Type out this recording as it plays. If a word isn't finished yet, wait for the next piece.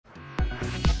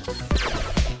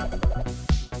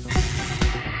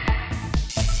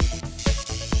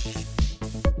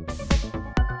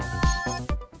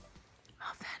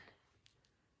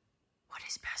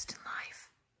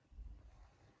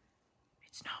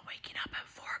not waking up at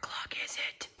 4 o'clock, is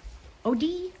it?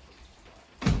 OD?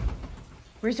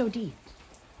 Where's OD?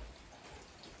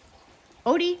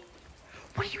 OD?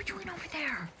 What are you doing over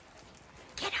there?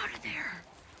 Get out of there.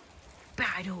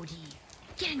 Bad OD.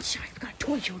 Get inside. We've got a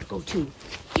toy show to go to.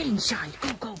 Get inside.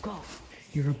 Go, go, go.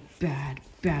 You're a bad,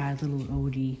 bad little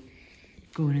OD.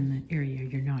 Going in the area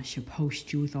you're not supposed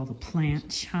to with all the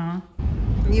plants, huh?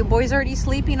 You boys already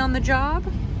sleeping on the job?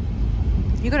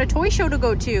 You got a toy show to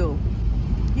go to.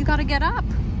 You gotta get up.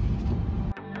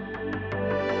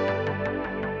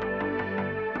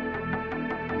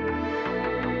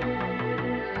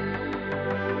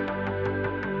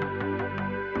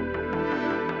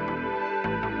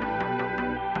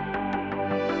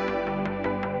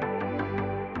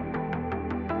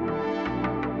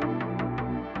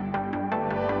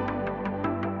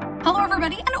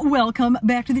 And welcome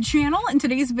back to the channel. In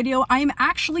today's video, I am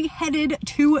actually headed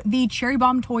to the Cherry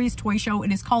Bomb Toys toy show.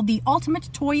 It is called the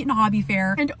Ultimate Toy and Hobby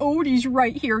Fair, and Odie's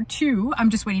right here too. I'm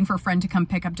just waiting for a friend to come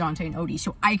pick up Dante and Odie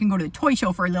so I can go to the toy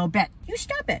show for a little bit. You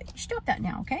stop it. Stop that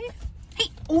now, okay? Hey,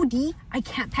 Odie, I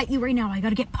can't pet you right now. I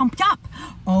gotta get pumped up.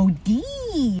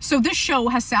 Odie. So this show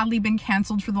has sadly been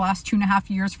canceled for the last 2.5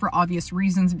 years for obvious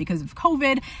reasons because of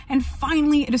COVID. And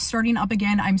finally, it is starting up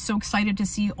again. I'm so excited to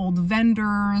see old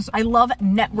vendors. I love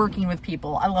networking with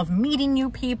people. I love meeting new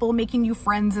people, making new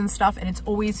friends and stuff. And it's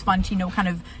always fun to, kind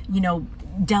of,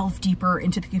 delve deeper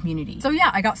into the community. So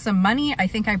yeah, I got some money. I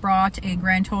think I brought a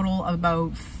grand total of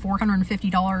about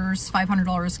 $450,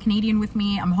 $500 Canadian with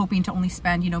me. I'm hoping to only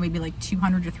spend, maybe like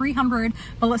 200 to 300,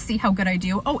 but let's see how good I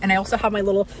do. Oh, and I also have my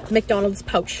little McDonald's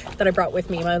pouch that I brought with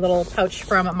me, my little pouch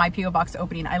from my P.O. box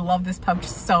opening. I love this pouch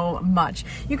so much.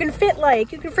 You can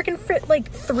freaking fit like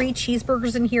 3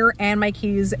 cheeseburgers in here and my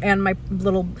keys and my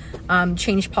little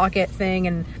change pocket thing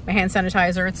and my hand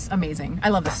sanitizer. It's amazing. I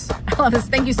love this. I love this.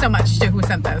 Thank you so much to who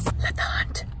sent this. Let the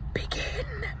hunt begin.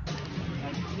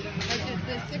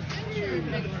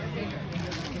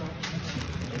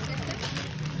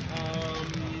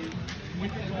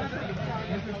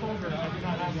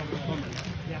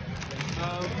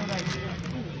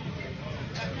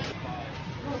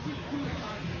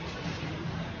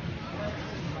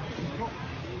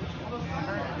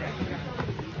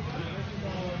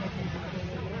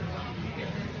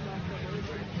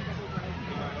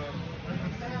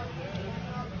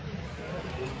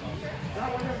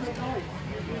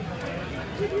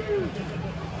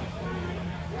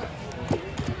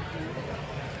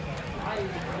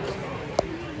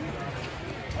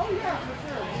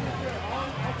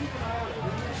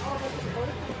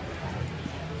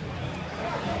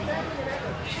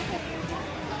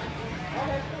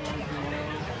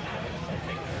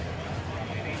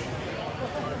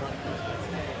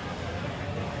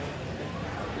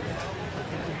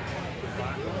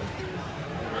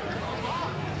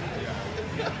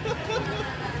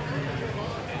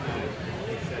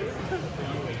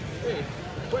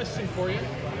 Question for you.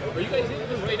 Are you guys able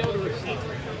to write out a receipt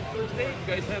for Thursday? You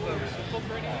guys have a receipt book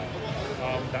right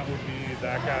now? That would be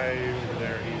that guy over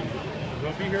there.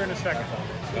 He'll be here in a second.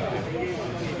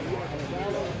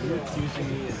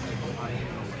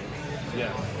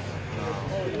 Yes.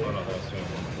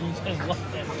 You just love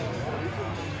that.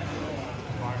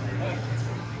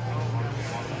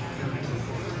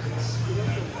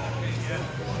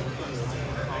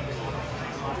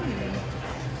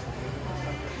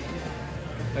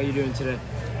 How are you doing today?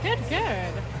 Good,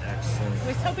 good. Excellent. I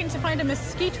was hoping to find a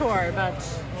mosquitoer, but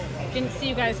didn't see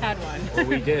you guys had one. Well,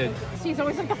 we did. He's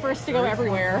always like the first to go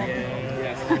everywhere.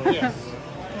 Yes.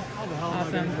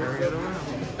 Awesome.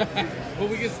 Well,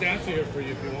 we can stand here for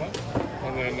you if you want.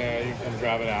 And then you can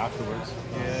grab it afterwards.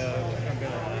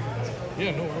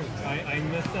 Yeah, no worries. I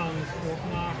missed on this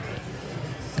Wolfenock.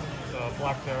 The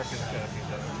Black Derek is going to be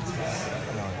done.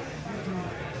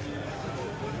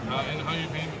 And how you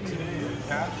paying today?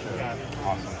 Cash? Yeah.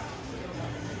 Awesome.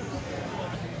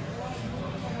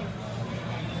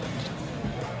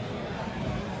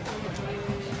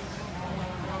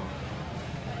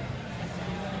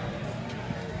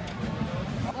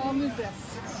 I'll move this.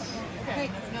 Okay.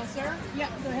 No, sir? Yeah,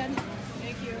 go ahead.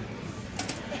 Thank you.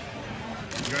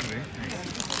 Good, eh?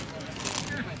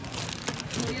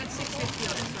 We had 650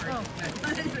 on it, sorry. Oh,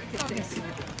 okay.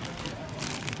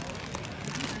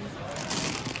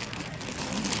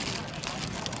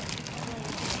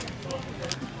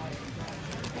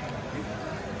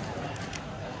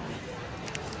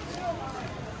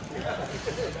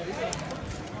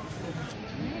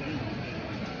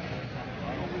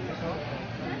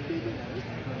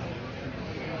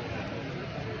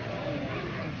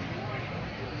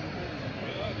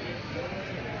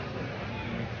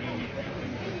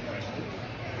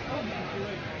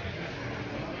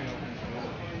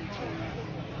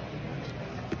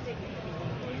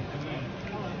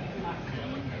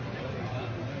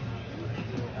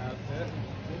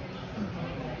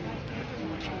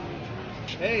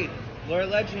 Hey, Lair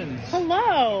Legends.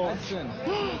 Hello. Listen.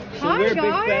 Hi, we're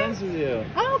guys. big fans of you.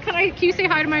 Oh, can you say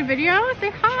hi to my video? Say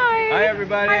hi. Hi,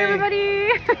 everybody. Hi,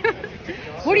 everybody.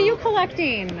 What are you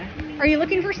collecting? Are you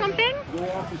looking for something? Go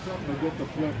off to something to get the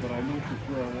flip, but I know for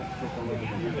sure I won't flip a little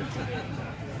bit.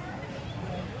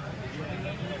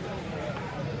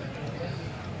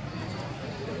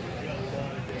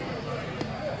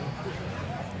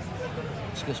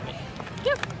 Excuse me.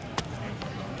 Yep.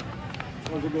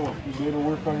 How's it going? You made it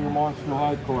work on your Monster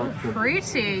High collection.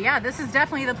 Pretty. Yeah, this is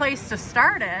definitely the place to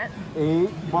start it.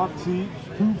 $8 each,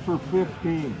 2 for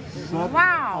 15. Such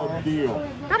Wow. a deal.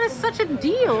 That is such a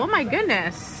deal. Oh my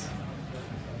goodness.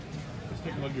 Let's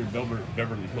take a look at your Beverly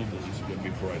Hillbillies again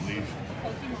before I leave.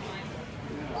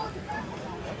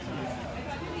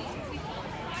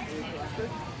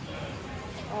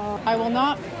 I will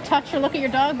not touch or look at your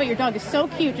dog, but your dog is so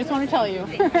cute. Just want to tell you.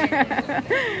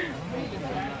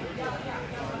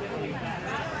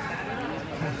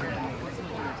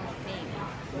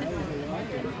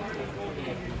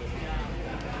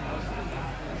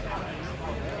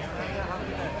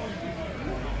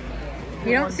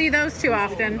 You don't see those too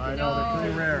often. I know, they're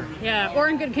pretty rare. Yeah, or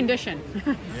in good condition.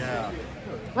 Yeah.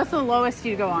 What's the lowest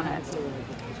you go on it?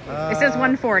 It says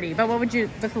 140, but what's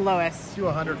the lowest? Do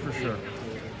 100 for sure.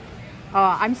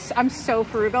 Oh, I'm so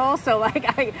frugal, so like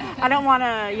I don't want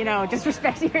to, you know,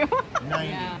 disrespect you.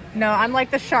 90. No, I'm like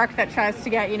the shark that tries to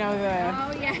get, you know,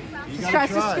 just tries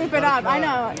to scoop it up. I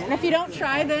know. And if you don't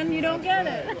try, then you don't get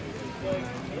it.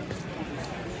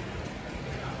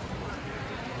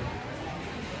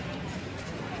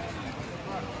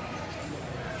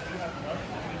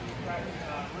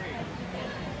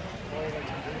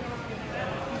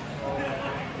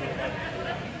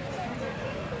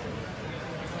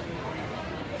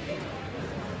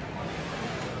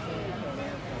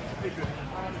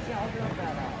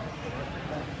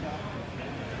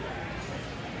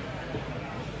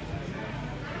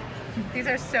 These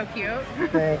are so cute.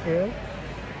 Thank you.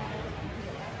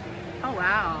 Oh,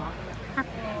 wow.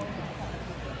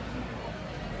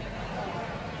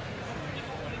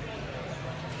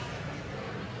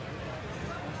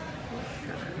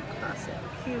 Classic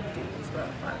cube dudes,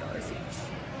 about $5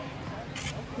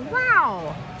 each.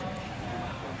 Wow.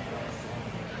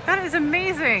 That is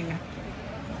amazing.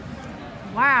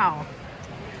 Wow.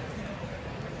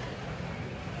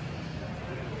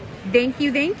 Thank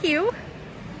you, thank you.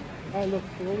 I look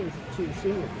forward to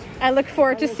seeing it. I look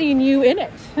forward to seeing you in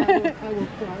it. I will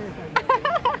cry if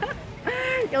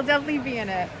I'm You'll definitely be in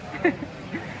it.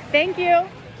 Thank you.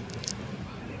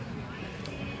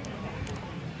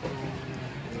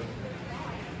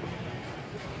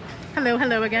 Hello,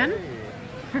 hello again.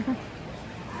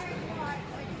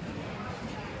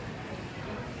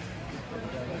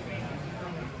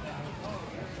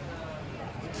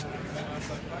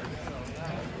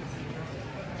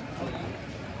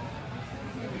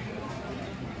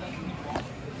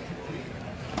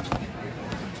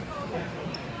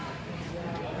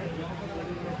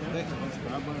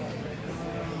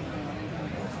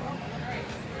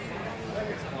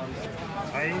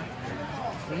 I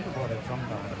think about it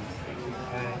sometimes.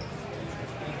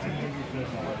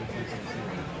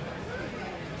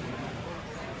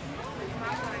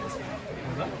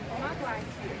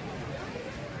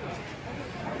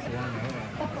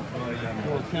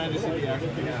 Well, can I just see the actual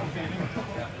thing?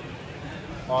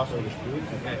 Awesome.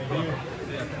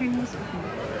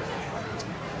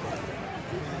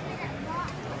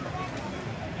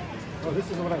 Oh,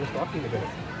 this is what I was talking about.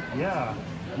 Yeah,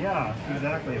 yeah,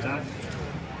 exactly. That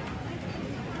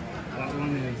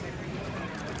one is.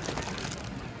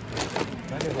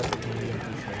 That is like a Canadian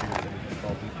piece that is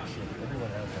called deep shit.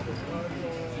 Everyone has that.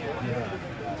 Yeah.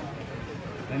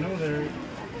 I know they're.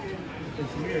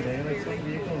 It's weird, eh? Like some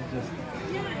vehicles just.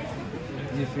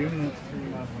 You assume that's pretty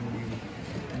much when you.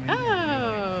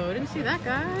 Oh, didn't see that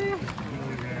guy.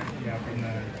 Yeah, from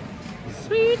the.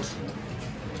 Sweet.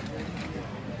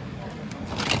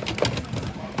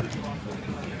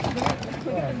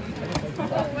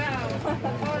 Oh wow.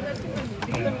 Oh, that's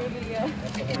really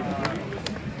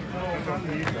I got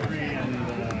these 3 and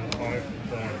 5,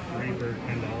 3 for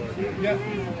 $10. Yeah, $10.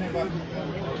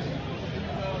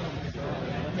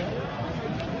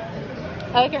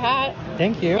 I like your hat.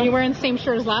 Thank you. Are you wearing the same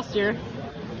shirt as last year?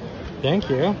 Thank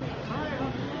you.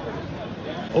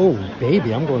 Oh,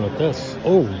 baby, I'm going with this.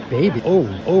 Oh, baby. Oh,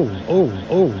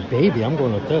 baby, I'm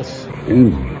going with this. Oh,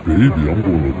 baby, I'm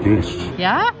going with this.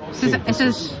 Yeah? This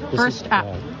is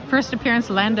first appearance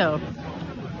Lando.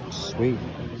 Sweet.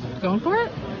 Going for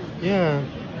it? Yeah.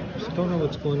 Just don't know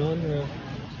what's going on there.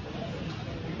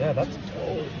 Yeah, that's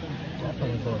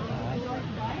definitely going.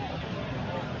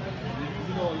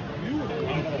 See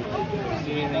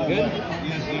anything good?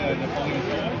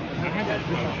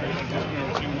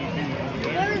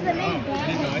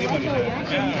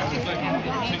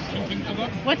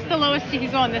 What's the lowest you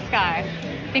can go on this guy?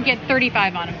 I think it's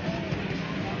 35 on him.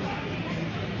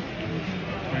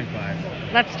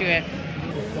 25. Let's do it.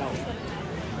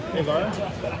 Hey Laura,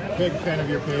 big fan of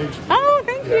your page. Oh,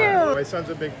 thank you. My son's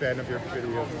a big fan of your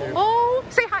videos too. Oh,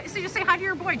 say hi. So just say hi to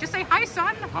your boy. Just say hi,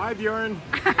 son. Hi, Bjorn.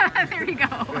 There you go.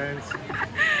 Thanks.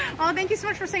 Oh, thank you so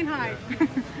much for saying hi.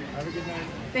 Have a good night.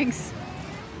 Thanks.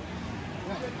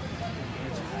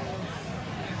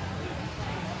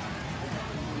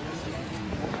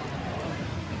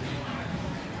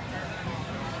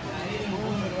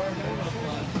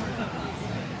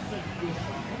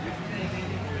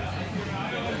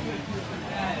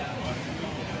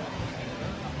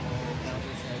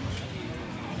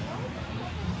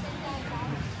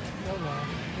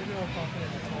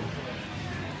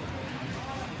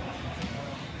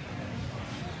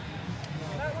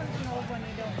 That one's an old one you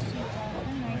don't see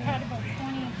often. We had about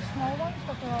 20 small ones,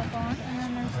 but they're all gone. And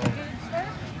then there's the dudes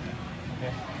there.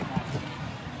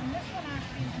 And this one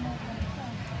actually is an old one as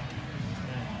well.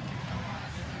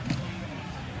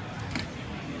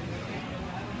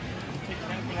 Take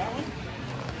 10 for that one?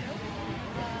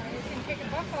 You can take a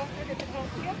buck off it if it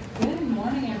helps you. Good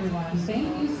morning, everyone. Thank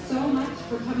you so much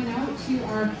for coming out to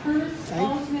our first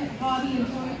Ultimate Hobby and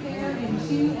Toy Fair in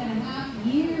 2.5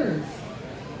 years.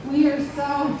 We are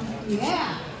so,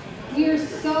 we are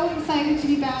so excited to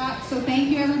be back. So thank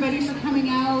you everybody for coming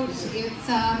out.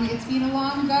 It's been a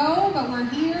long go, but we're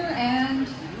here, and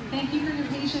thank you for your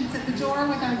patience at the door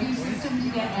with our new system to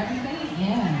get everybody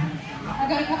in. I've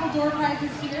got a couple door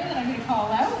prizes here that I'm going to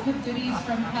call out with goodies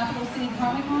from Capital City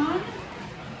Comic Con.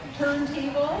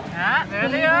 Turntable. Ah, there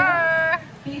they are.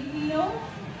 Big wheel.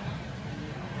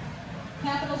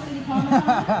 Capital City Comic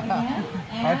Con again.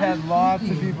 I've had lots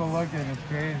of people looking. It's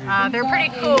crazy. They're pretty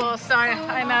cool, so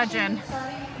I imagine.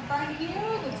 Starting at the front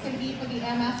here, that's going to be for the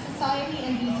MS Society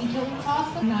and BC Children's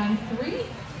Hospital. 9-3.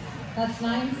 That's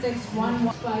 9611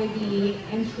 by the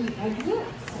entry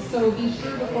exits. So be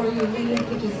sure before you leave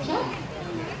to just check.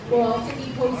 We'll also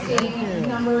be posting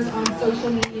numbers on social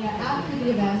media after the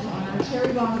event on our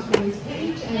Cherry Bomb Toys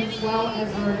page, as well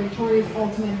as our Victoria's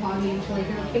Ultimate Hobby and Toy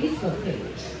Fair Facebook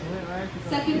page.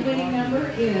 Second winning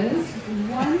number is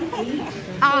 18.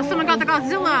 Oh, someone got the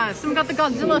Godzilla. Someone got the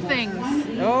Godzilla things.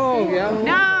 Oh, yeah.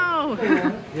 No!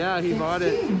 Yeah, he bought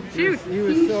it. Shoot. He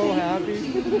was so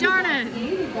happy. Darn it.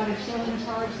 We've got a chill and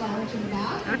charge lounge in the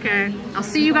back. Okay. I'll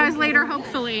see you guys later,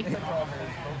 hopefully. That's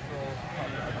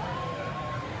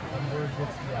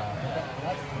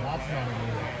not a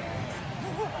new.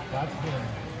 That's been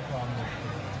from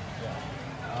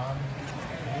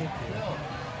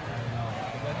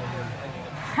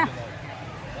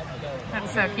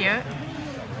That's so cute.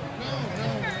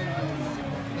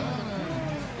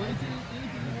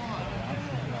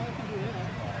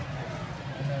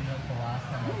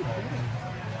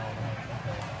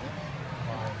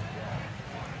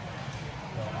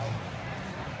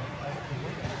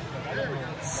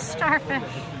 Starfish.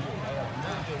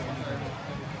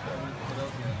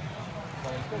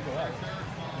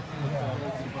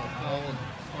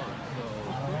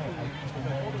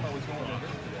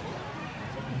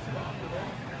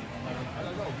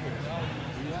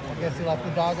 I guess he left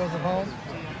the doggos at home.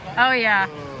 Oh yeah,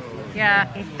 yeah.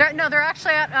 They're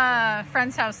actually at a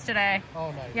friend's house today.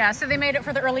 Oh, nice. Yeah, so they made it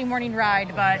for the early morning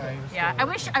ride, but yeah, I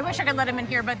wish I could let him in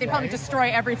here, but they'd probably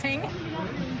destroy everything.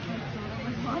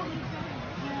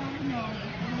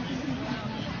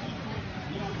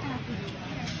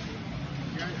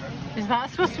 Is that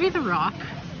supposed to be the Rock?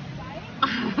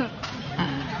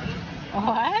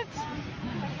 What?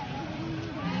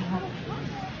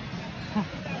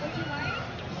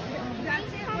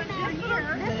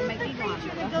 This is the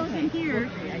creature that goes in here.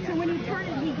 So when you turn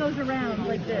it, he goes around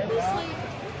like this.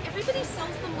 Everybody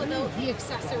sells them without the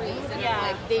accessories, and I'm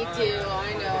like, they do.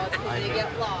 I know, it's because they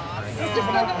get lost.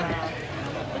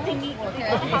 But they need, they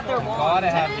have their wall. Gotta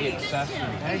have the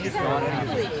accessories.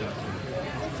 Exactly.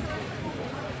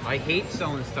 I hate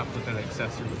selling stuff without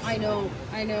accessories. I know.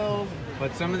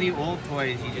 But some of the old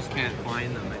toys, you just can't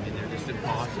find them. I mean, they're just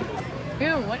impossible.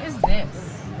 Ew, what is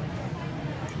this?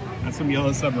 That's some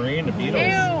Yellow Submarine, the Beatles.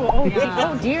 Ew! Oh,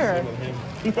 oh dear.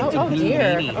 Oh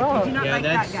dear. Oh. Yeah,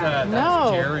 that's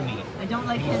Jeremy. I don't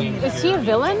like him. Is he a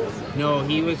villain? No,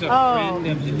 he was a friend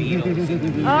of the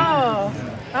Beatles. Oh.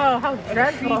 Oh, how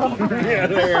dreadful.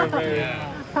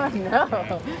 Yeah. Oh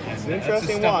no. It's an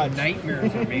interesting watch.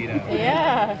 Nightmares are made of.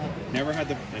 Yeah.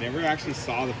 I never actually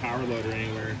saw the power loader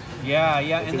anywhere. Yeah,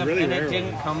 and it rarely.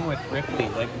 didn't come with Ripley.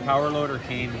 Like the power loader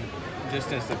came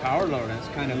just as the power loader. It's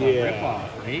kind of a rip-off,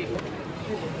 right?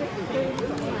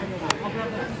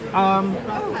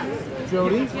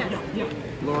 Jody?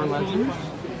 Laura Legends?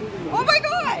 Oh my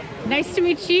God! Nice to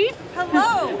meet you.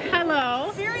 Hello.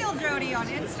 Hello. Serial Jody on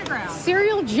Instagram.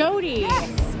 Serial Jody.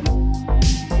 Yes.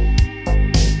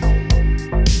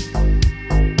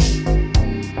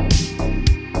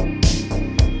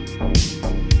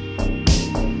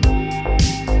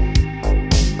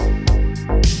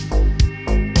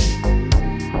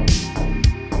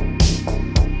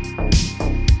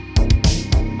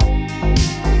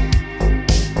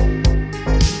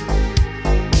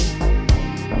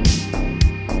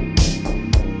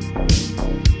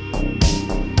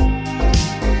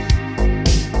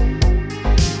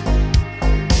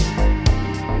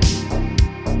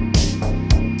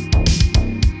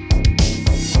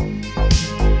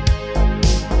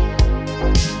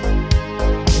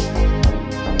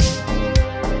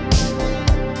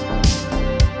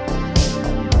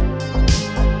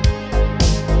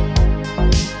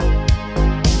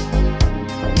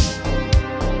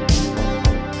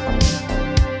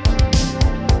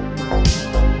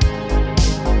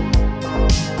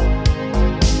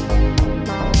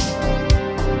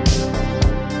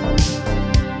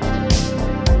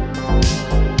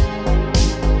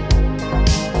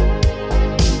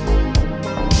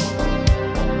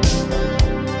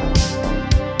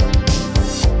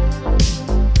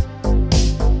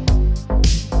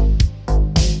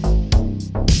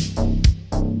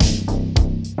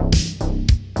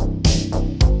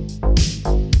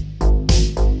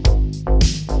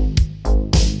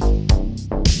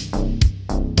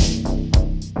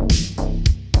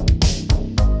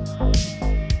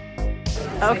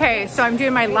 Okay, so I'm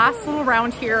doing my last little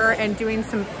round here and doing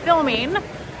some filming.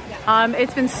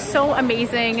 It's been so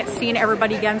amazing seeing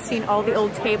everybody again, seeing all the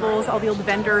old tables, all the old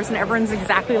vendors, and everyone's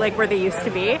exactly like where they used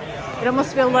to be. It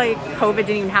almost feels like COVID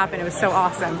didn't even happen. It was so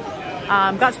awesome.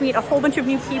 Got to meet a whole bunch of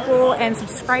new people and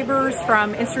subscribers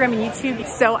from Instagram and YouTube.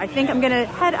 So I think I'm gonna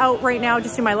head out right now,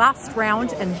 just do my last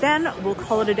round, and then we'll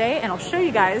call it a day and I'll show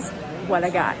you guys what I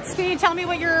got. Can you tell me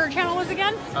what your channel was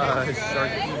again?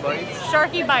 Sharky Bites.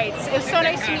 Sharky Bites. It was so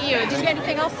nice to meet you. Did you get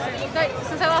anything else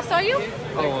since I last saw you?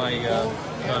 Oh, I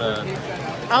got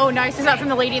a... Oh, nice. Is that from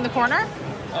the lady in the corner?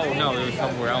 Oh, no, it was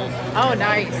somewhere else. Oh,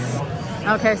 nice.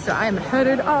 Okay, so I'm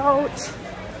headed out.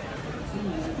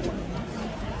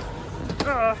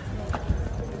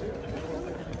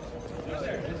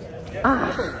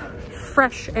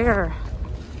 Fresh air.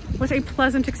 What a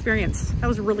pleasant experience. That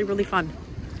was really, really fun.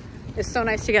 It's so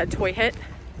nice to get a toy hit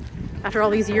after all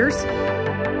these years.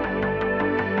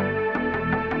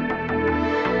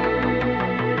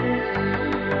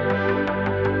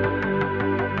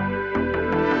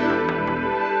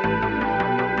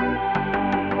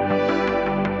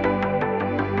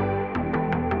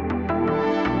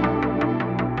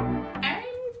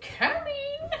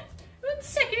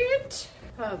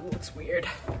 Looks weird.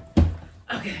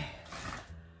 Okay,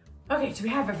 do we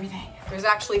have everything? There's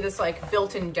actually this like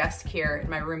built-in desk here in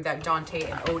my room that Dante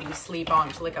and Odie sleep on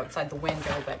to look outside the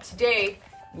window, but today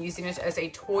I'm using it as a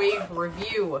toy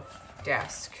review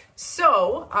desk.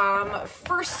 So,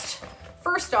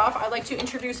 first off, I'd like to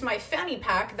introduce my fanny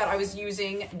pack that I was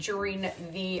using during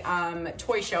the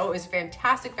toy show. It was a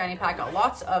fantastic fanny pack, got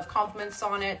lots of compliments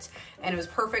on it, and it was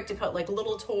perfect to put like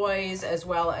little toys as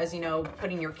well as, you know,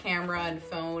 putting your camera and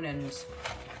phone and,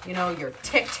 you know, your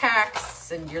Tic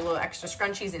Tacs and your little extra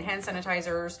scrunchies and hand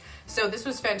sanitizers. So this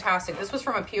was fantastic. This was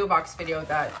from a P.O. Box video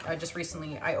that just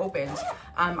recently I opened.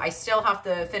 I still have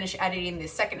to finish editing the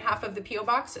second half of the P.O.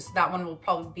 Box, so that one will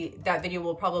probably be, that video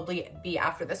will probably be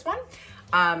after this one.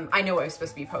 I know it was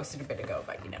supposed to be posted a bit ago,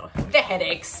 but you know, the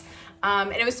headaches.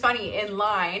 And it was funny, in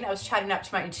line, I was chatting up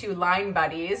to my two line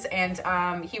buddies, and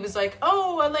he was like,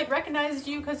 oh, I like recognized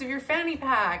you because of your fanny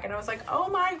pack. And I was like, oh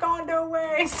my God, no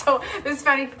way. So this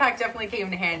fanny pack definitely came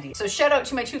in handy. So shout out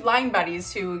to my two line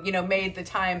buddies who, you know, made the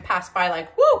time pass by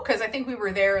like, woo, because I think we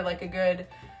were there like a good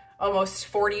almost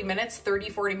 40 minutes,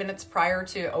 40 minutes prior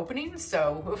to opening.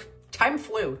 So oof, time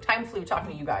flew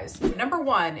talking to you guys. Number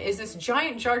one is this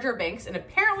giant Jar Jar Binks, and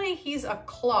apparently he's a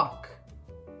clock.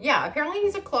 Yeah, apparently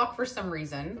he's a clock for some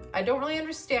reason. I don't really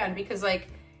understand because like,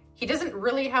 he doesn't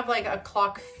really have like a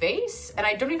clock face, and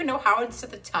I don't even know how to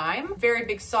set the time. Very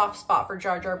big soft spot for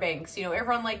Jar Jar Binks. You know,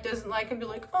 everyone like doesn't like him, be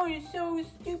like, oh, you're so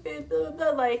stupid, blah, blah, blah.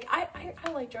 Like, I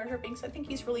like Jar Jar Binks. I think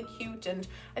he's really cute, and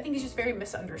I think he's just very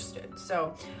misunderstood.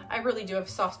 So I really do have a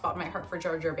soft spot in my heart for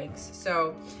Jar Jar Binks.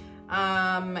 So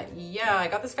Yeah, I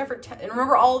got this guy for 10, and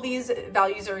remember all these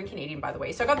values are in Canadian, by the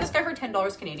way. So I got this guy for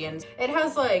 $10 Canadian. It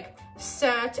has like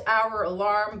set, hour,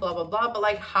 alarm, blah, blah, blah. But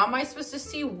like, how am I supposed to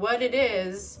see what it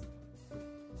is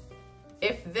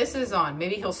if this is on?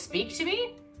 Maybe he'll speak to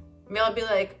me. Maybe I'll be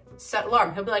like, set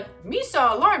alarm. He'll be like,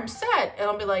 Misa, alarm set. And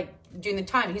I'll be like, doing the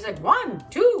time. He's like, 1,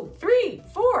 2, 3,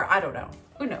 4. I don't know.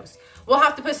 Who knows? We'll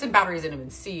have to put some batteries in him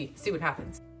and see what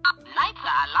happens. Lights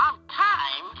alarm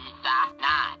time is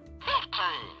 9:15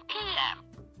 p.m.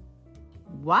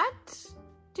 What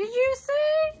did you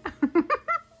say? The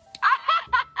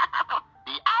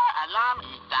hour alarm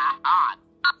is on.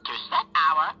 To set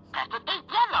hour, press the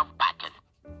yellow button.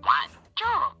 1, 2,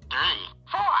 3,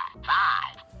 4,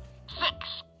 5, 6.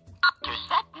 To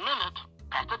set minute,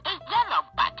 press the yellow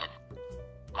button.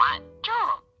 1, 2,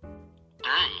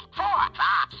 3, 4,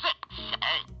 5, 6, 8.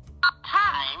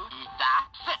 Time is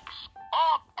 6:08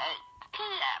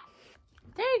 p.m.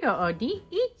 There you go, Odie.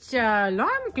 Each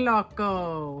alarm clock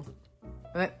go.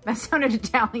 That sounded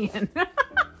Italian.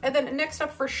 And then next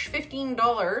up for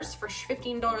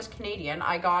 $15 Canadian,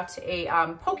 I got a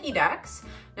Pokédex.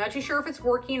 Not too sure if it's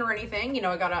working or anything. You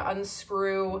know, I gotta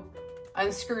unscrew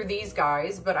these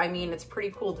guys, but I mean, it's a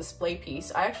pretty cool display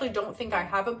piece. I actually don't think I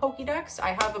have a Pokédex.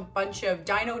 I have a bunch of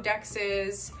Dino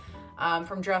Dexes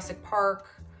from Jurassic Park,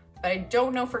 but I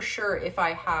don't know for sure if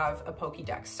I have a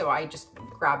Pokédex. So I just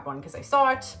grabbed one because I saw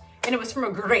it. And it was from a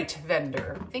great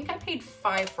vendor. I think I paid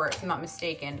 $5 for it, if I'm not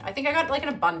mistaken. I think I got it like in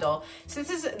a bundle. So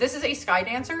this is a Sky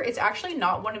Dancer. It's actually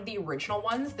not one of the original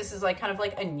ones. This is like kind of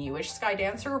like a newish Sky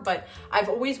Dancer, but I've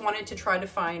always wanted to try to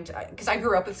find, because I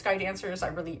grew up with Sky Dancers. I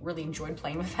really enjoyed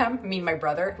playing with them. Me and my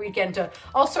brother, we'd get into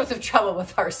all sorts of trouble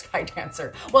with our Sky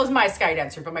Dancer. Well, it's my Sky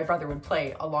Dancer, but my brother would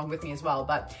play along with me as well.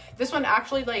 But this one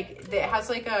actually, like, it has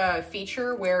like a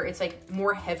feature where it's like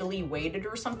more heavily weighted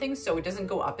or something, so it doesn't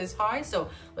go up as high. So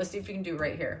let's see if we can do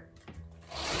right here.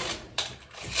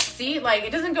 See, like,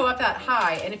 it doesn't go up that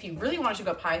high, and if you really want it to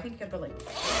go up high, I think you could go like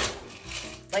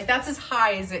that's as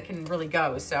high as it can really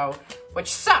go. So, which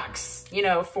sucks, you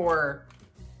know, for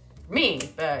me,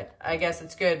 but I guess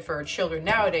it's good for children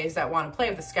nowadays that want to play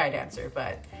with the Sky Dancer.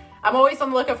 But I'm always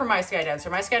on the lookout for my Sky Dancer.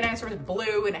 My Sky Dancer was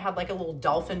blue and it had like a little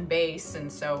dolphin base, and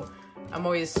so I'm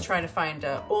always trying to find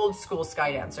an old school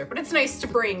Sky Dancer, but it's nice to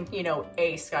bring, you know,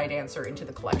 a Sky Dancer into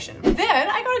the collection. Then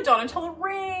I got a Donatello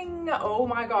ring. Oh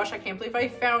my gosh, I can't believe I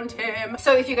found him.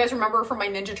 So if you guys remember from my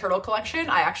Ninja Turtle collection,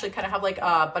 I actually kind of have like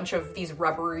a bunch of these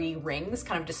rubbery rings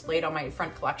kind of displayed on my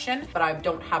front collection, but I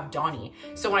don't have Donnie.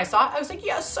 So when I saw it, I was like,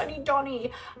 yes, I need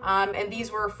Donnie. And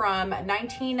these were from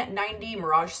 1990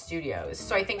 Mirage Studios.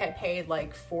 So I think I paid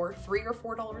like $3 or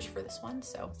 $4 for this one.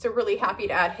 So really happy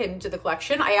to add him to the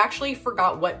collection. I actually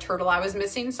forgot what turtle I was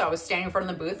missing, so I was standing in front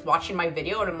of the booth watching my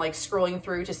video, and I'm like scrolling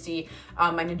through to see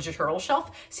my Ninja Turtle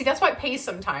shelf. See, that's why it pays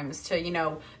sometimes to, you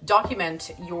know,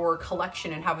 document your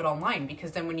collection and have it online,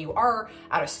 because then when you are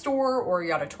at a store or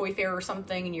you're at a toy fair or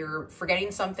something and you're forgetting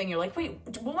something, you're like, wait,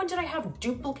 what one did I have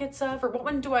duplicates of, or what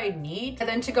one do I need? And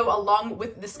then to go along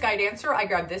with the Sky Dancer, I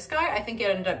grabbed this guy. I think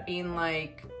it ended up being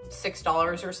like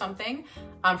 $6 or something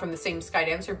from the same Sky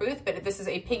Dancer booth, but this is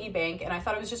a piggy bank, and I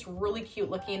thought it was just really cute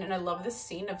looking, and I love this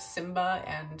scene of Simba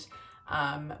and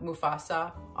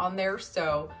Mufasa on there.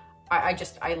 So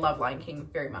I love Lion King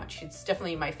very much. It's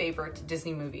definitely my favorite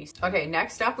Disney movies. Okay,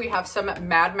 next up we have some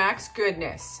Mad Max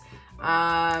goodness.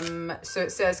 So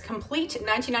it says complete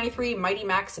 1993 Mighty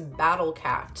Max Battle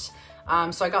Cat.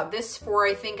 So I got this for,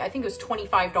 I think it was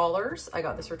 $25. I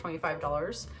got this for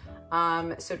 $25.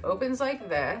 So it opens like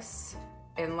this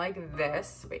and like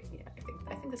this. Wait, yeah,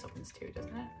 I think this opens too,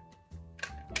 doesn't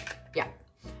it? Yeah.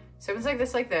 So it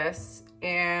opens like this,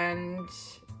 and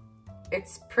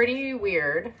it's pretty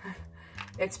weird.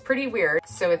 It's pretty weird.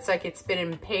 So it's like it's been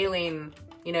impaling,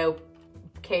 you know,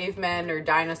 cavemen or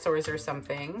dinosaurs or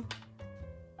something.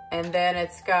 And then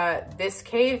it's got this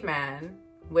caveman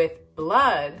with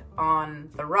blood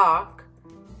on the rock.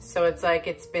 So it's like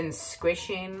it's been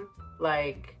squishing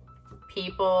like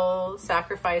people,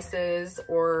 sacrifices,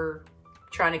 or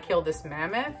trying to kill this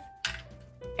mammoth.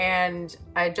 And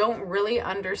I don't really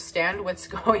understand what's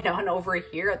going on over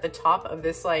here at the top of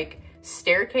this like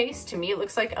staircase. To me, it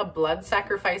looks like a blood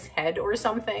sacrifice head or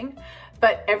something,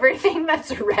 but everything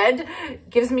that's red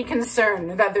gives me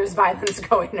concern that there's violence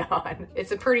going on.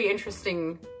 It's a pretty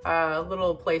interesting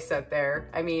little playset there.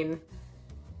 I mean,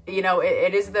 you know,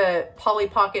 it is the Polly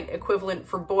Pocket equivalent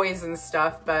for boys and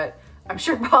stuff, but I'm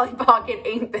sure Polly Pocket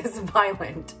ain't this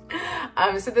violent.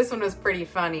 So this one was pretty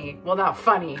funny. Well, not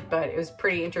funny, but it was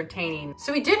pretty entertaining.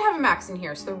 So we did have a Max in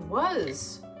here. So there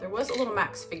was a little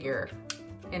Max figure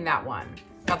in that one.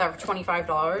 Got that for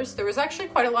 $25. There was actually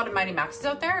quite a lot of Mighty Maxes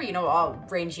out there, you know, all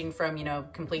ranging from, you know,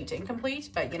 complete to incomplete.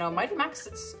 But, you know, Mighty Max,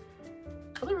 it's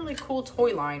really, really cool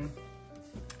toy line.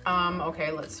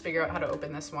 Okay, let's figure out how to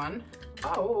open this one.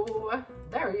 Oh,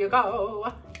 there you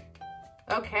go.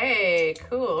 Okay,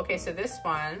 cool. Okay, so this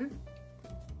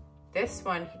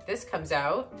comes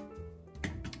out.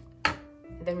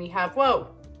 And then we have, whoa.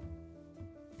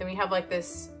 Then we have like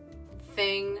this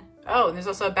thing. Oh, and there's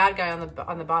also a bad guy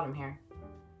on the bottom here.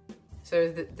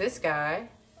 So there's this guy,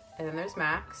 and then there's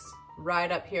Max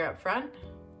right up here up front.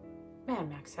 Man,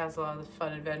 Max has a lot of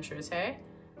fun adventures, hey?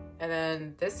 And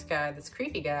then this guy, this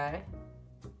creepy guy,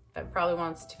 that probably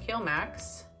wants to kill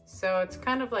Max. So it's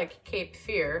kind of like Cape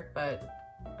Fear, but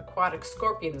aquatic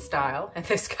scorpion style. And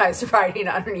this guy's riding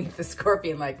underneath the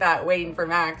scorpion like that, waiting for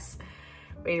Max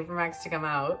to come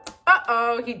out.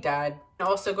 Uh-oh, he died.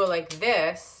 Also go like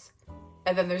this,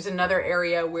 and then there's another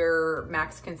area where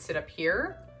Max can sit up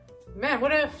here. Man,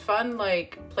 what a fun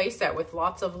like playset with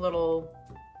lots of little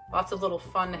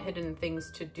fun hidden things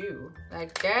to do.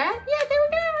 Like that. Yeah, there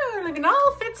we go. Like it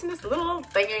all fits in this little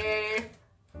thingy.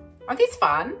 Aren't these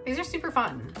fun? These are super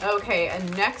fun. Okay,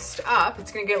 and next up,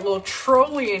 it's gonna get a little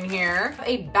trolly in here.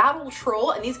 A battle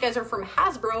troll, and these guys are from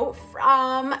Hasbro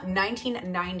from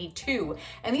 1992.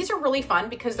 And these are really fun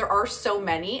because there are so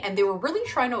many, and they were really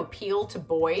trying to appeal to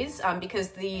boys because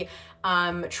the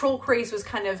troll craze was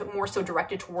kind of more so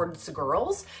directed towards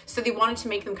girls. So they wanted to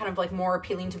make them kind of like more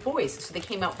appealing to boys. So they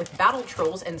came out with battle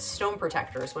trolls and stone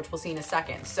protectors, which we'll see in a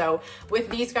second. So with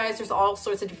these guys, there's all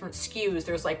sorts of different SKUs.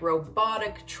 There's like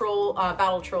robotic troll,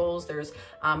 battle trolls. There's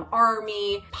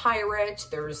army, pirate.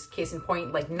 There's case in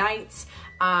point like knights.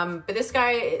 But this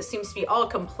guy seems to be all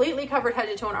completely covered head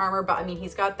to toe in armor. But I mean,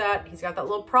 he's got that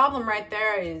little problem right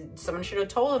there. Someone should have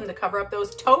told him to cover up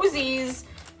those toesies.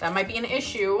 That might be an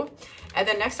issue. And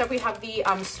then next up we have the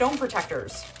stone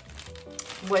protectors,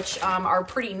 which are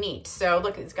pretty neat. So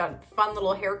look, it's got a fun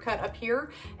little haircut up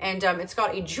here, and it's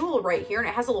got a jewel right here, and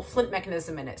it has a little flint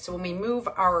mechanism in it. So when we move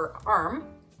our arm,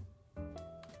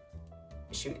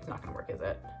 shoot, it's not gonna work, is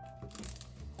it?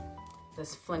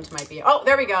 This flint might be, oh,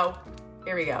 there we go.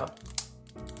 Here we go.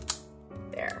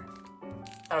 There.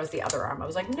 That was the other arm. I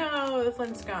was like, no, the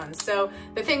flint's gone. So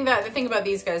the thing about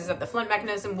these guys is that the flint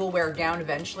mechanism will wear down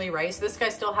eventually, right? So this guy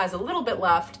still has a little bit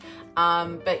left,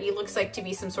 but he looks like to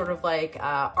be some sort of like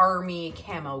army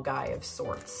camo guy of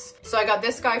sorts. So I got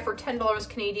this guy for $10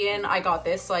 Canadian. I got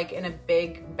this like in a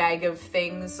big bag of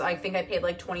things. I think I paid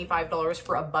like $25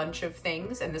 for a bunch of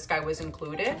things, and this guy was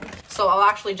included. So I'll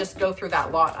actually just go through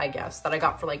that lot, I guess, that I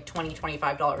got for like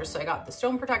 $25. So I got the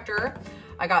stone protector.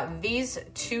 I got these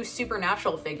two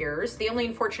supernatural figures. The only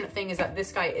unfortunate thing is that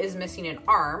this guy is missing an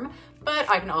arm, but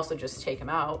I can also just take him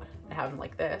out and have him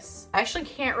like this. I actually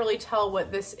can't really tell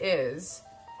what this is.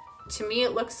 To me,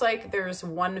 it looks like there's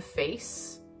one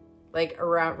face, like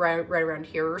around right around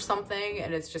here or something,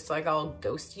 and it's just like all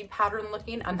ghosty pattern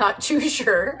looking. I'm not too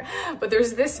sure, but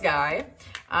there's this guy,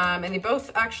 and they both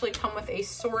actually come with a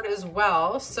sword as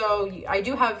well. So I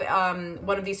do have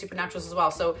one of these supernaturals as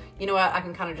well. So you know what? I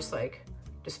can kind of just like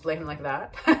display him like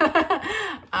that.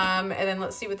 And then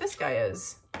let's see what this guy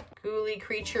is. Ghouly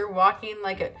creature walking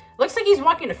like a, looks like he's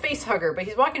walking a face hugger, but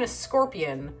he's walking a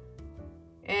scorpion.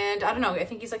 And I don't know, I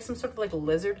think he's like some sort of like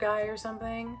lizard guy or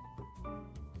something.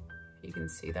 You can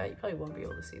see that. You probably won't be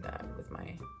able to see that with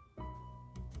my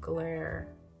glare.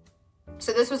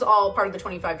 So this was all part of the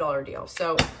 $25 deal.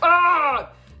 So,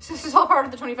 so this is all part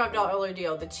of the $25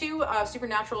 deal. The two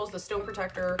supernaturals, the stone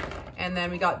protector, and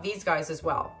then we got these guys as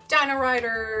well. Dino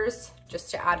Riders, just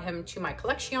to add him to my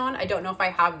collection. I don't know if I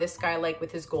have this guy like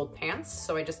with his gold pants,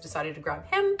 so I just decided to grab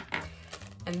him.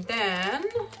 And then,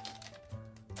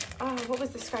 oh, what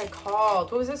was this guy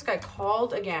called? What was this guy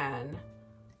called again?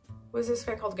 What was this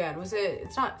guy called again? Was it,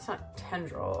 it's not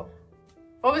Tendril.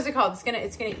 What was it called? It's gonna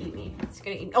eat me. It's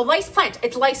gonna eat me. Oh, Lice Plant.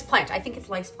 It's Lice Plant. I think it's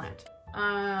Lice Plant.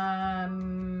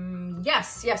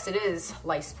 Yes, it is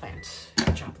Lice Plant.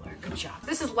 Good job, Lair, good job.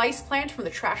 This is Lice Plant from the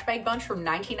Trash Bag Bunch from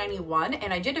 1991,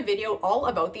 and I did a video all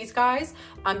about these guys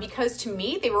because to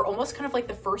me, they were almost kind of like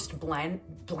the first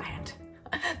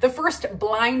the first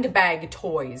blind bag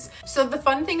toys. So the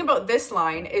fun thing about this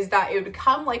line is that it would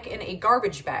come like in a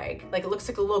garbage bag. Like it looks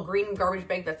like a little green garbage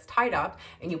bag that's tied up,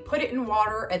 and you put it in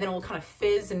water, and then it will kind of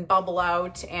fizz and bubble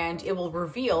out, and it will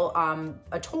reveal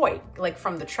a toy like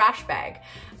from the trash bag.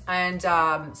 And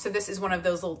so this is one of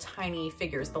those little tiny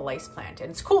figures, the Lice Plant. And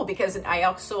it's cool because I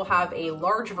also have a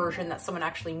large version that someone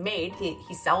actually made. He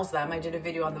sells them. I did a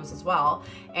video on those as well.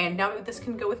 And now this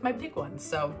can go with my big one.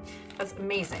 So that's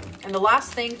amazing. And the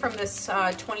last thing from this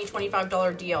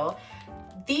 $25 deal,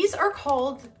 these are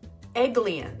called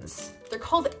Egglians. They're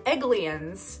called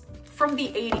Egglians from the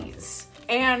 80s.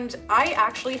 And I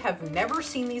actually have never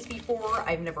seen these before.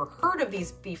 I've never heard of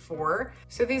these before.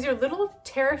 So these are little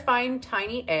terrifying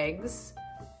tiny eggs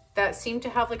that seem to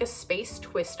have like a space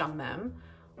twist on them.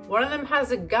 One of them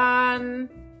has a gun.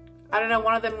 I don't know,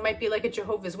 one of them might be like a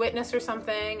Jehovah's Witness or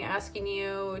something, asking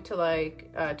you to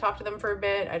like talk to them for a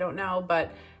bit. I don't know,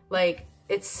 but like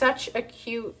it's such a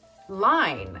cute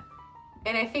line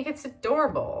and I think it's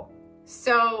adorable.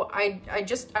 So I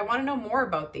want to know more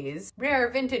about these. Rare,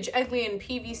 vintage, Egglian,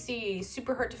 PVC,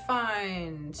 super hard to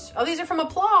find. Oh, these are from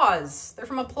Applause. They're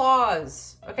from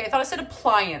Applause. Okay, I thought it said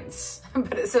appliance,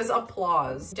 but it says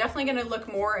Applause. Definitely gonna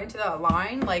look more into that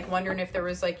line, like wondering if there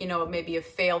was like, you know, maybe a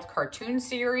failed cartoon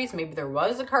series. Maybe there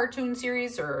was a cartoon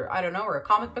series or I don't know, or a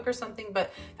comic book or something,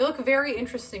 but they look very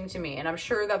interesting to me. And I'm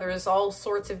sure that there's all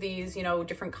sorts of these, you know,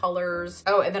 different colors.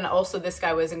 Oh, and then also this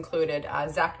guy was included,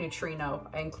 Zach Neutrino.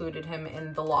 I included him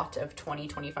in the lot of $20,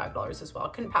 $25 as well.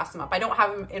 Couldn't pass him up. I don't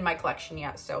have him in my collection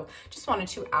yet, so just wanted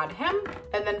to add him.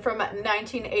 And then from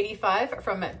 1985,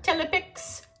 from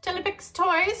Telepix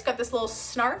Toys, got this little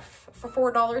snarf for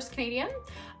 $4 Canadian.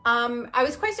 I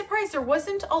was quite surprised there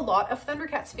wasn't a lot of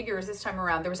Thundercats figures this time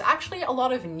around. There was actually a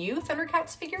lot of new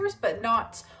Thundercats figures, but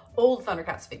not old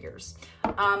Thundercats figures.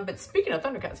 But speaking of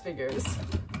Thundercats figures,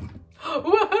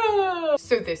 woohoo!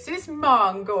 So this is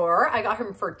Mongor. I got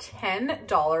him for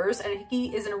 $10 and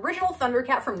he is an original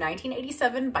Thundercat from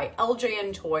 1987 by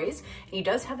LJN Toys. And he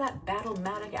does have that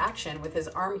Battle-matic action with his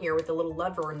arm here with the little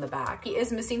lever in the back. He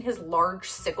is missing his large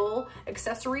sickle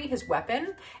accessory, his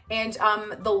weapon. And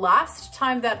the last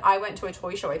time that I went to a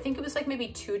toy show, I think it was like maybe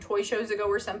 2 toy shows ago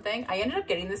or something, I ended up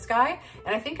getting this guy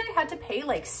and I think I had to pay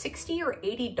like $60 or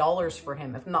 $80 for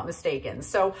him, if I'm not mistaken.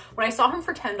 So when I saw him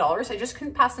for $10, I just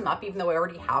couldn't pass him up even though I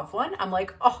already have one. I'm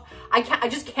like, oh, I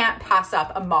just can't pass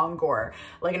up a Mongor,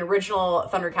 like an original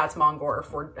Thundercats Mongor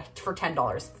for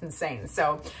 $10. It's insane.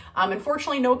 So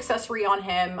unfortunately no accessory on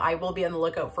him. I will be on the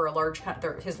lookout for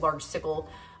his large sickle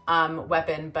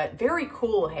weapon, but very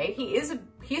cool. Hey, he is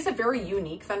a very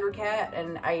unique Thundercat,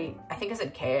 and I think I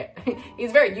said cat.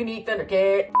 He's a very unique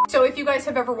Thundercat. So if you guys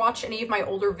have ever watched any of my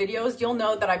older videos, you'll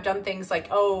know that I've done things like,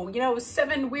 oh, you know,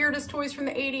 7 weirdest toys from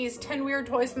the 80s, 10 weird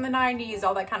toys from the 90s,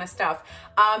 all that kind of stuff.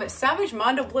 Savage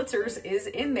Mondo Blitzers is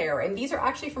in there, and these are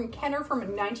actually from Kenner from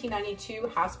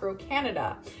 1992 Hasbro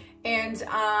Canada. And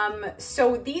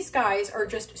so these guys are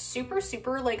just super,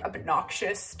 super like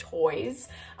obnoxious toys,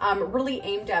 really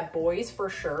aimed at boys for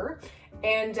sure.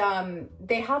 And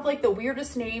they have like the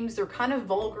weirdest names. They're kind of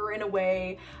vulgar in a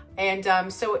way.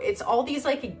 And so it's all these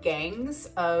like gangs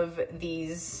of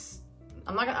these,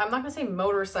 I'm not gonna say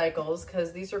motorcycles,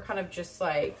 because these are kind of just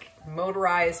like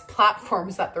motorized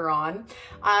platforms that they're on.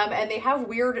 And they have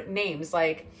weird names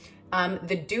like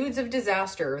the Dudes of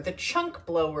Disaster, the Chunk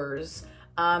Blowers,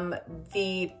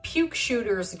 the Puke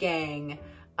Shooters Gang,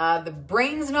 the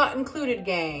Brains Not Included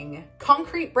Gang,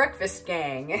 Concrete Breakfast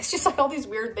Gang. It's just like all these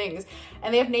weird things.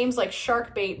 And they have names like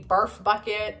Shark Bait, Barf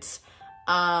Bucket.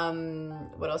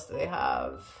 What else do they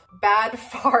have? Bad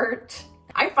Fart.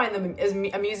 I find them as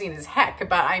amusing as heck,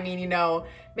 but I mean, you know,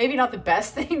 maybe not the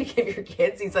best thing to give your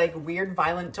kids, these like weird,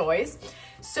 violent toys.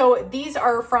 So these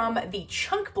are from the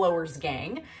Chunk Blowers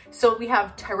Gang. So we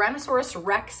have Tyrannosaurus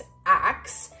Rex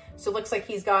Axe. So it looks like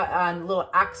he's got a little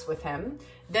axe with him.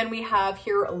 Then we have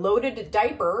here Loaded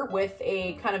Diaper with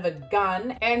a kind of a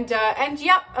gun. And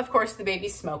yep, of course, the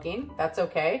baby's smoking. That's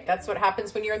okay. That's what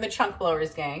happens when you're in the Chunk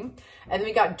Blowers Gang. And then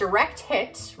we got Direct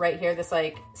Hit right here, this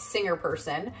like singer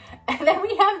person. And then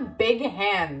we have Big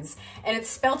Hands. And it's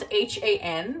spelled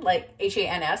H-A-N, like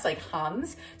H-A-N-S, like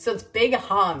Hans. So it's Big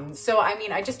Hans. So I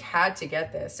mean, I just had to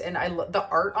get this. And the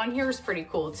art on here is pretty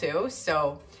cool too.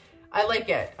 So I like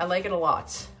it. I like it a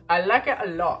lot. I like it a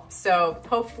lot. So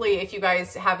hopefully if you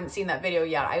guys haven't seen that video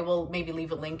yet, I will maybe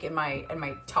leave a link in my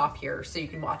top here so you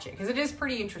can watch it because it is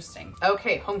pretty interesting.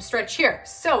 Okay, home stretch here.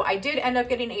 So I did end up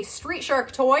getting a Street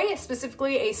Shark toy,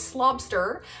 specifically a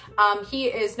Slobster. He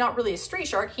is not really a Street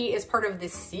Shark. He is part of the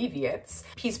Seviots.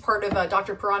 He's part of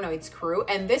Dr. Piranoid's crew.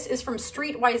 And this is from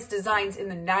Streetwise Designs in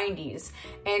the 90s.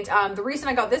 And the reason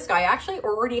I got this guy, I actually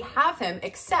already have him,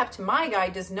 except my guy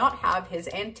does not have his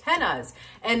antennas.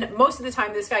 And most of the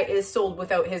time this guy is sold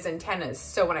without his antennas.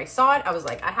 So when I saw it, I was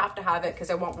like, I have to have it because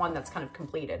I want one that's kind of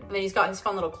completed. And then he's got his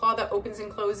fun little claw that opens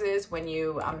and closes when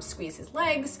you squeeze his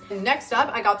legs. And next up,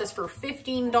 I got this for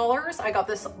 $15. I got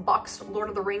this boxed Lord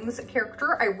of the Rings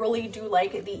character. I really do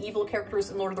like the evil characters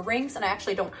in Lord of the Rings, and I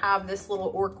actually don't have this little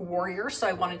orc warrior, so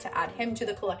I wanted to add him to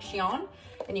the collection.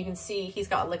 And you can see he's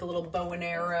got like a little bow and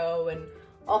arrow and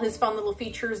all his fun little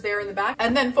features there in the back.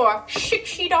 And then for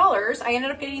 $60, I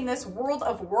ended up getting this World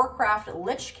of Warcraft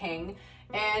Lich King.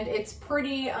 And it's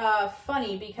pretty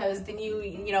funny because the new,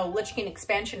 you know, Lich King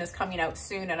expansion is coming out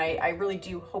soon, and I really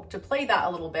do hope to play that a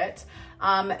little bit.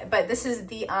 But this is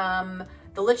the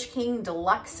Lich King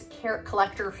Deluxe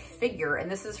Collector figure, and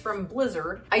this is from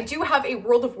Blizzard. I do have a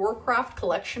World of Warcraft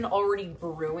collection already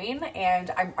brewing,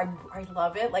 and I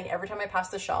love it. Like every time I pass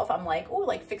the shelf, I'm like, oh,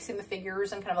 like fixing the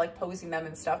figures and kind of like posing them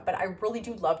and stuff. But I really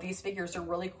do love these figures. They're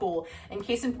really cool. And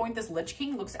case in point, this Lich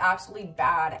King looks absolutely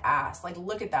badass. Like,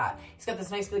 look at that. He's got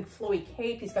this nice big flowy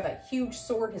cape. He's got that huge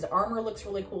sword. His armor looks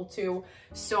really cool too.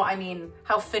 So, I mean,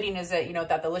 how fitting is it, you know,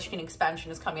 that the Lich King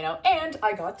expansion is coming out, and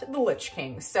I got the Lich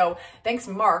King. So thanks,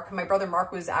 Mark. My brother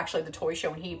Mark was actually at the toy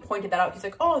show, and he pointed that out. He's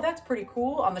like, oh, that's pretty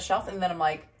cool on the shelf. And then I'm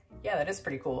like, yeah, that is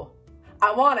pretty cool.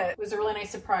 I want it. It was a really nice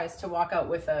surprise to walk out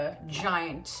with a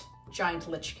giant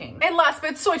Lich King. And last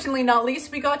but certainly not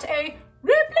least, we got a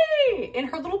Ripley in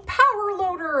her little power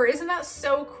loader. Isn't that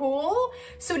so cool?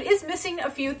 So it is missing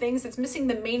a few things. It's missing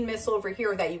the main missile over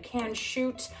here that you can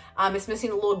shoot. It's missing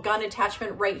a little gun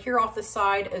attachment right here off the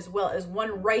side, as well as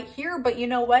one right here. But you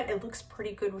know what? It looks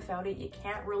pretty good without it. You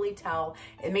can't really tell.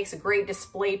 It makes a great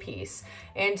display piece.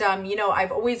 And, you know,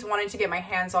 I've always wanted to get my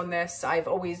hands on this. I've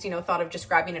always, you know, thought of just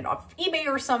grabbing it off eBay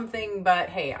or something. But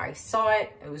hey, I saw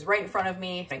it. It was right in front of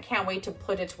me. I can't wait to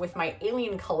put it with my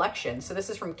Alien collection. So this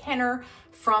is from Kenner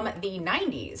from the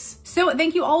 90s. So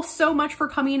thank you all so much for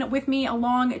coming with me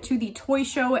along to the toy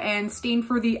show and staying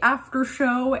for the after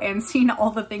show and seeing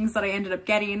all the things that I ended up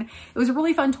getting. It was a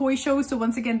really fun toy show. So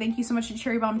once again, thank you so much to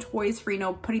Cherry Bomb Toys for, you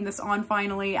know, putting this on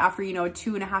finally after, you know, a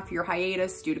 2.5-year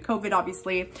hiatus due to COVID,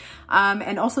 obviously.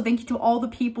 And also thank you to all the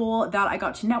people that I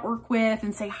got to network with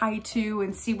and say hi to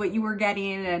and see what you were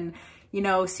getting, and you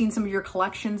know, seeing some of your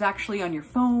collections actually on your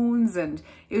phones. And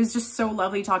it was just so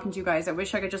lovely talking to you guys. I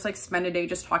wish I could just like spend a day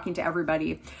just talking to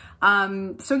everybody.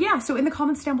 So yeah, so in the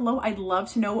comments down below, I'd love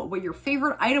to know what your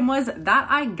favorite item was that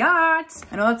I got.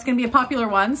 I know that's gonna be a popular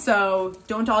one, so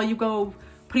don't all you go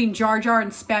putting Jar Jar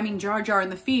and spamming Jar Jar in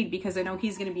the feed, because I know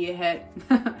he's gonna be a hit.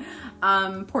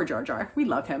 Poor Jar Jar. We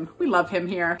love him. We love him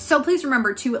here. So please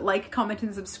remember to like, comment,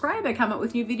 and subscribe. I come out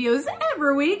with new videos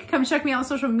every week. Come check me out on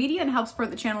social media and help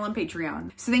support the channel on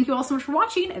Patreon. So thank you all so much for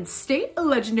watching, and stay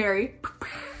legendary.